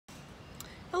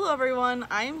Hello everyone,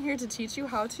 I am here to teach you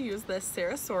how to use this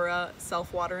Sarosora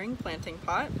self-watering planting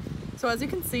pot. So as you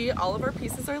can see, all of our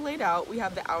pieces are laid out. We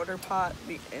have the outer pot,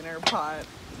 the inner pot,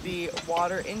 the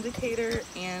water indicator,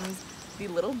 and the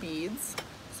little beads.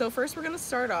 So first we're going to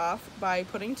start off by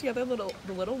putting together the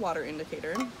little water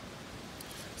indicator.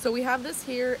 So we have this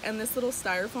here, and this little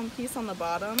styrofoam piece on the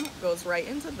bottom goes right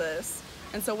into this.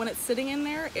 And so when it's sitting in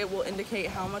there, it will indicate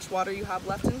how much water you have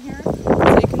left in here.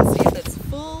 So you can see if it's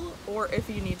full or if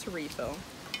you need to refill.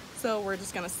 So we're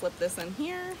just gonna slip this in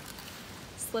here,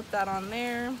 slip that on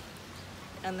there,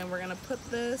 and then we're gonna put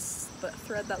this,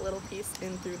 thread that little piece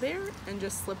in through there and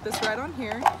just slip this right on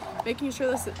here, making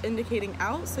sure this is indicating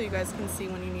out so you guys can see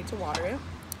when you need to water it.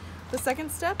 The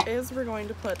second step is we're going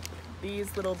to put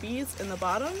these little beads in the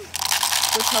bottom,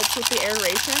 which helps with the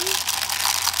aeration.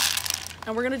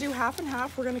 And we're gonna do half and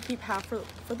half. We're gonna keep half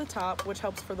for the top, which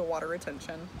helps for the water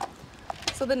retention.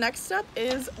 So the next step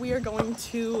is we are going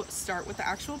to start with the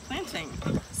actual planting.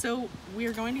 So we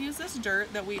are going to use this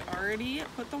dirt that we already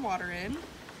put the water in.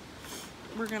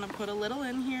 We're gonna put a little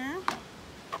in here,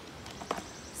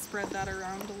 spread that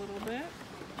around a little bit.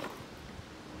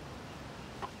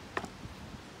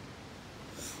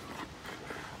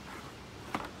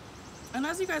 And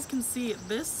as you guys can see,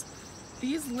 these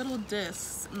little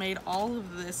discs made all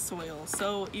of this soil.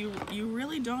 So you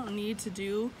really don't need to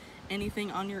do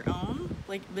anything on your own.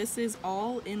 Like, this is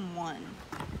all in one.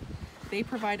 They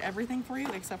provide everything for you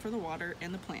except for the water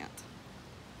and the plant.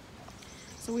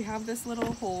 So we have this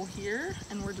little hole here,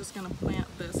 and we're just gonna plant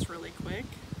this really quick.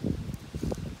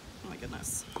 Oh my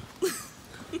goodness.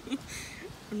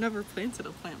 I've never planted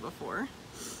a plant before.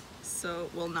 So,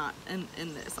 well, not in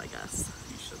this, I guess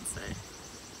you should say.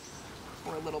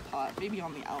 Or a little pot, maybe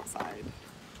on the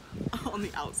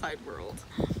outside world.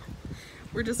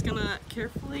 We're just gonna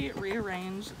carefully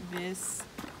rearrange this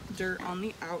dirt on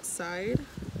the outside,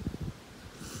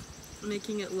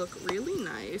 making it look really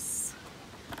nice.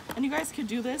 And you guys could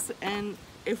do this, and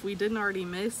if we didn't already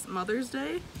miss Mother's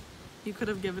Day, you could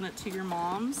have given it to your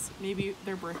moms. Maybe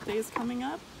their birthday is coming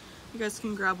up. You guys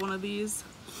can grab one of these.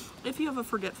 If you have a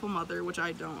forgetful mother, which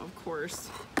I don't, of course.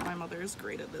 My mother is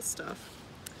great at this stuff.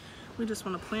 We just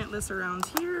want to plant this around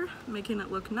here, making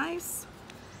it look nice.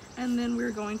 And then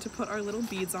we're going to put our little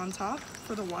beads on top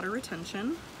for the water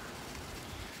retention.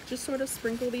 Just sort of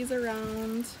sprinkle these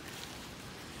around.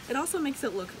 It also makes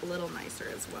it look a little nicer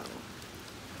as well.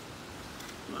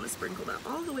 You want to sprinkle that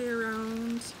all the way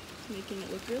around, making it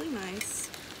look really nice.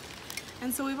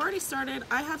 And so we've already started.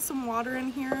 I have some water in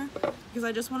here because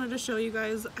I just wanted to show you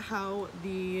guys how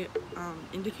the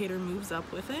indicator moves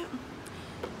up with it.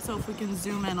 So if we can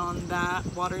zoom in on that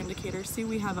water indicator, see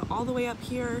we have it all the way up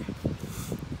here.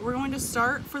 We're going to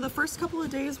start, for the first couple of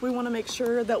days, we want to make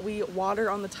sure that we water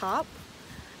on the top.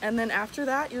 And then after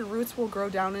that, your roots will grow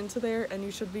down into there, and you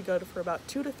should be good for about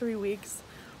 2 to 3 weeks.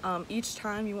 Each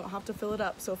time you won't have to fill it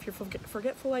up. So if you're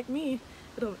forgetful like me,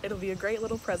 it'll be a great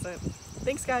little present.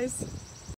 Thanks guys.